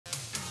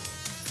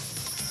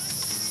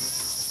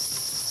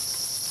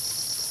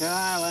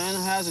G'day, Len.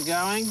 How's it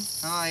going?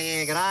 Oh,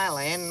 yeah, g'day,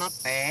 Len. Not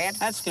bad.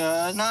 That's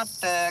good. Not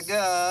good.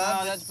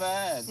 Oh, that's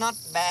bad. Not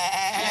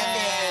bad.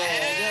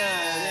 Yeah,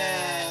 good,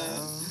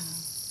 yeah.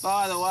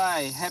 By the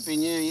way, Happy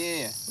New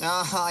Year.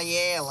 Oh,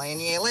 yeah, Len.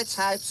 Yeah, let's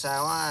hope so,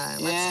 eh?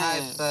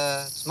 Let's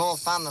hope it's more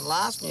fun than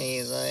last New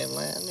Year's Eve,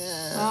 Len.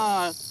 Yeah.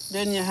 Oh,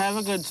 didn't you have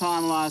a good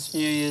time last New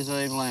Year's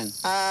Eve, Len?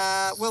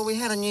 Well, we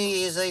had a New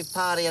Year's Eve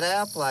party at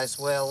our place,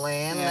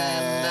 Len,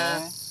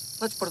 and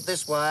let's put it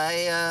this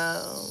way,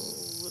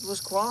 it was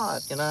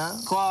quiet, you know.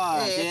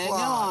 Quiet, yeah. Quiet,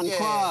 Go on, yeah.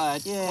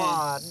 quiet, yeah.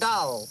 Quiet.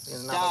 Dull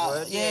is another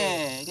word.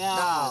 Yeah, go on.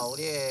 Dull,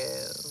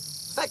 yeah.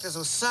 The fact is, it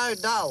was so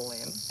dull,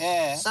 Len.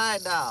 Yeah. So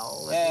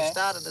dull that we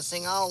started to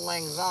sing Old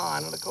Lang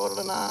Syne at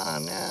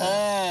 9:45,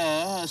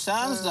 Yeah,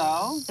 sounds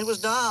dull. It was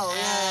dull,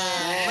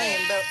 yeah. Me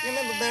and Beryl, you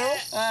remember Beryl?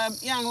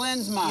 Young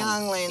Len's mum.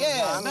 Young Len's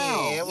mum,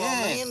 Beryl, yeah.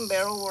 Well, me and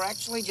Beryl were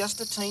actually just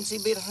a teensy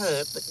bit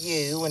hurt that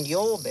you and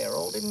your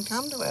Beryl didn't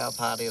come to our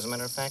party, as a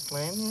matter of fact,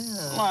 Len,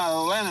 yeah.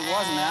 Well, Len, it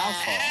wasn't our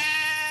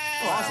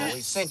fault. Well,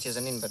 we sent you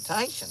an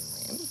invitation,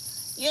 Len.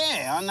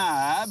 Yeah, I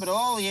know, but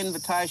all the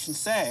invitation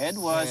said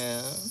was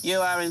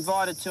you are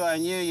invited to our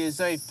New Year's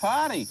Eve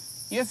party.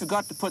 You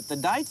forgot to put the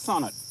dates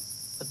on it.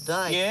 The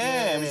date?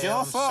 Yeah, it was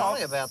your fault.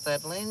 Sorry about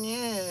that, Len,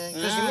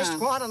 because you missed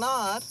quite a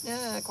night.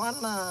 Yeah, quite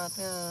a night,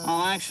 yeah.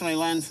 Well, actually,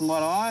 Len, from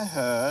what I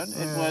heard,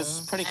 it was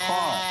pretty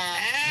quiet.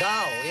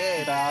 Dull,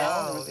 yeah.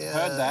 Dull, yeah.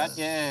 Heard that,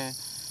 yeah.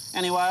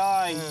 Anyway,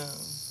 I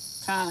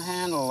can't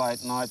handle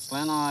late nights,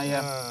 Len.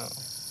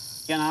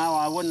 You know,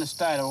 I wouldn't have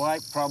stayed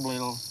awake probably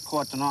till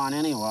 9:15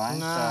 anyway.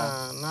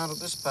 No, not at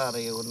this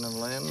party you wouldn't have,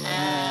 Len.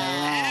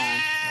 Yeah,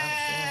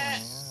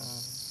 right.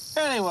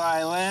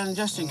 Anyway, Len,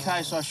 just in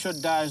case I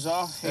should doze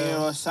off here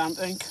or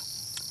something,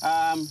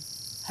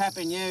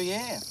 Happy New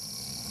Year.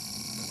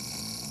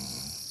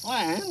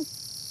 Len?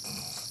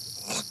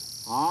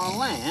 Oh,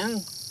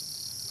 Len?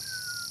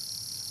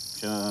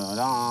 Should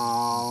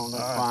all the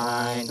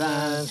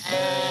acquaintance be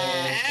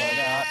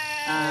forgot?